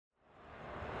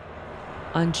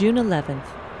On June 11,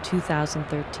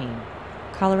 2013,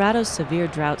 Colorado's severe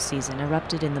drought season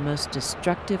erupted in the most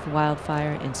destructive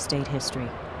wildfire in state history.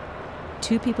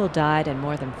 2 people died and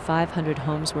more than 500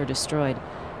 homes were destroyed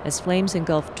as flames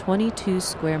engulfed 22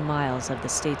 square miles of the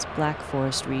state's Black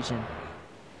Forest region.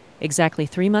 Exactly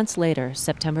 3 months later,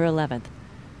 September 11th,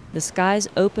 the skies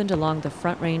opened along the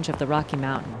Front Range of the Rocky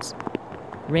Mountains.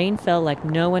 Rain fell like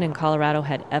no one in Colorado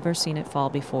had ever seen it fall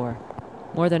before.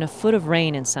 More than a foot of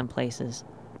rain in some places.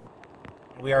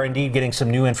 We are indeed getting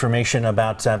some new information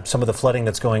about some of the flooding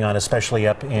that's going on, especially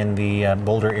up in the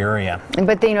Boulder area.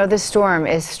 But you know, this storm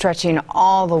is stretching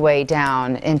all the way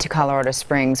down into Colorado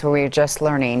Springs, where we are just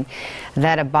learning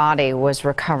that a body was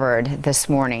recovered this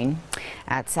morning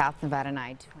at South Nevada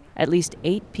 920. At least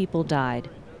 8 people died.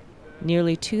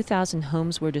 Nearly 2,000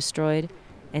 homes were destroyed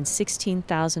and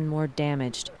 16,000 more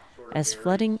damaged as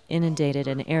flooding inundated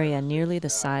an area nearly the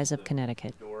size of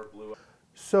Connecticut.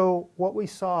 So what we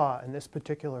saw in this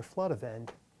particular flood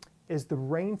event is the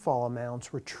rainfall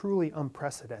amounts were truly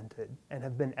unprecedented and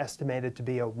have been estimated to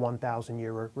be a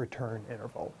 1,000-year return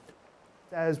interval.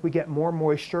 As we get more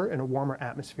moisture in a warmer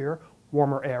atmosphere,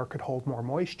 warmer air could hold more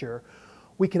moisture,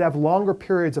 we could have longer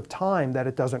periods of time that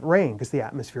it doesn't rain because the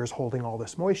atmosphere is holding all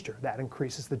this moisture. That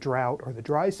increases the drought or the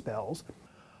dry spells.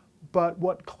 But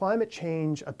what climate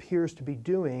change appears to be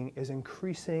doing is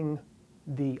increasing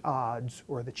the odds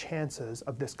or the chances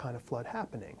of this kind of flood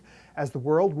happening. As the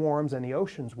world warms and the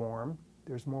oceans warm,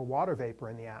 there's more water vapor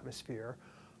in the atmosphere.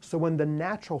 So when the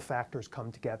natural factors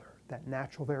come together, that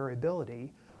natural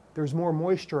variability, there's more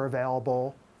moisture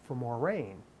available for more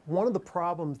rain. One of the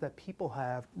problems that people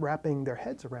have wrapping their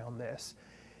heads around this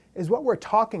is what we're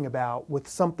talking about with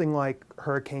something like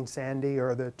Hurricane Sandy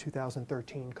or the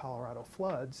 2013 Colorado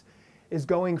floods is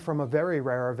going from a very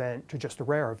rare event to just a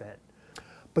rare event.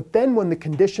 But then when the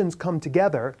conditions come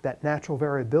together, that natural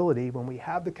variability, when we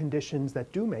have the conditions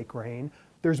that do make rain,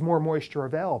 there's more moisture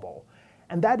available.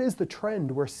 And that is the trend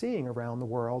we're seeing around the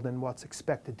world and what's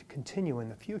expected to continue in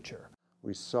the future.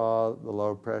 We saw the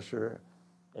low pressure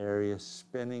area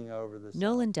spinning over the...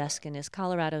 Nolan Deskin is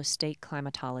Colorado's state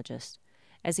climatologist.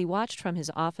 As he watched from his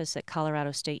office at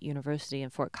Colorado State University in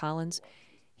Fort Collins,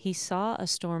 he saw a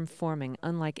storm forming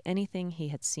unlike anything he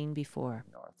had seen before.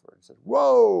 Northward and said,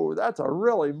 whoa, that's a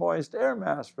really moist air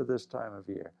mass for this time of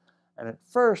year. And at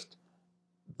first,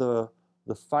 the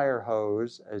fire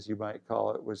hose, as you might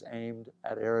call it, was aimed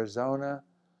at Arizona,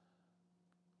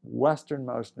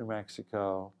 westernmost New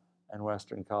Mexico, and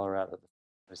western Colorado.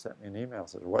 They sent me an email and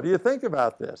said, what do you think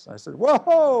about this? And I said,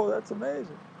 whoa, that's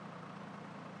amazing.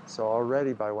 So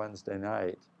already by Wednesday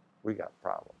night, we got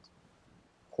problems.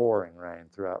 Pouring rain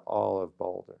throughout all of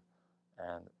Boulder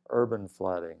and urban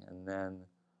flooding, and then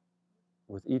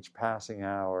with each passing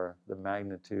hour the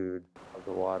magnitude of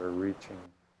the water reaching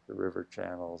the river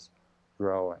channels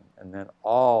growing, and then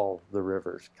all the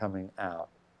rivers coming out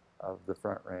of the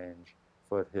Front Range,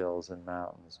 foothills and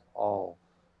mountains all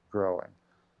growing.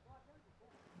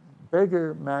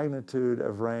 Bigger magnitude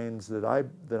of rains than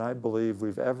I believe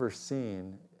we've ever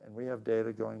seen, and we have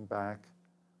data going back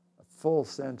full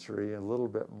century, a little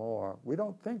bit more. We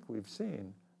don't think we've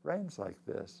seen rains like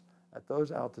this at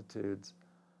those altitudes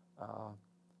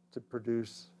to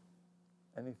produce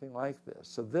anything like this.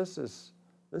 So this is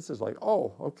like,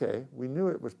 oh, okay, we knew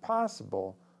it was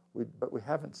possible, but we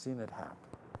haven't seen it happen.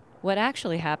 What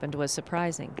actually happened was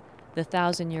surprising. The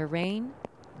 1,000-year rain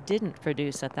didn't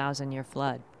produce a 1,000-year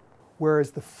flood. Whereas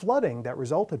the flooding that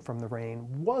resulted from the rain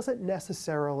wasn't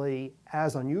necessarily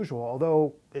as unusual,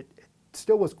 although it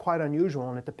still was quite unusual,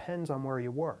 and it depends on where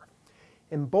you were.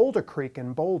 In Boulder Creek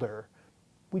in Boulder,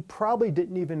 we probably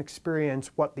didn't even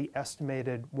experience what the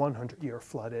estimated 100-year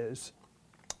flood is.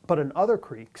 But in other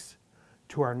creeks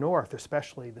to our north,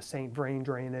 especially the St. Vrain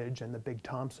drainage and the Big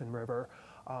Thompson River,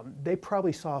 they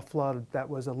probably saw a flood that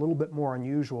was a little bit more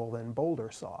unusual than Boulder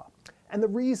saw. And the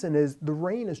reason is the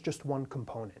rain is just one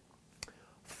component.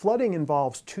 Flooding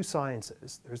involves 2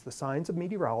 sciences. There's the science of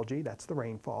meteorology, that's the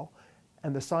rainfall,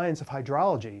 and the science of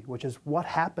hydrology, which is what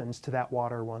happens to that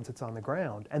water once it's on the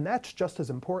ground. And that's just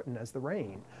as important as the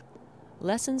rain.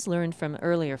 Lessons learned from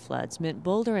earlier floods meant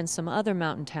Boulder and some other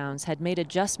mountain towns had made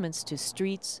adjustments to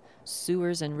streets,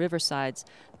 sewers, and riversides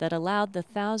that allowed the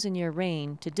 1,000-year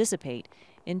rain to dissipate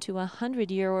into a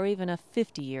 100-year or even a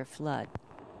 50-year flood.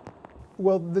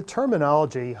 Well, the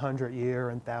terminology 100-year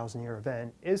and 1,000-year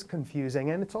event is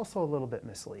confusing, and it's also a little bit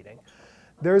misleading.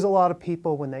 There's a lot of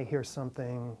people, when they hear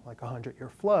something like a 100-year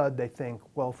flood, they think,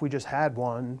 well, if we just had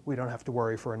one, we don't have to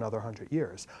worry for another 100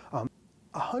 years. A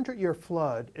 100-year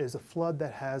flood is a flood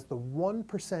that has the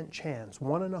 1% chance,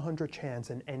 1 in 100 chance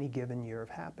in any given year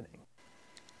of happening.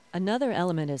 Another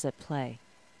element is at play.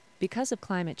 Because of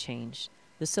climate change,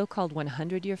 the so-called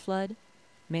 100-year flood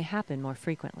may happen more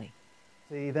frequently.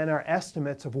 Then our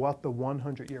estimates of what the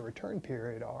 100-year return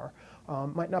period are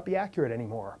might not be accurate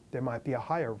anymore. There might be a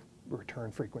higher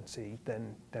return frequency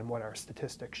than what our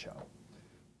statistics show.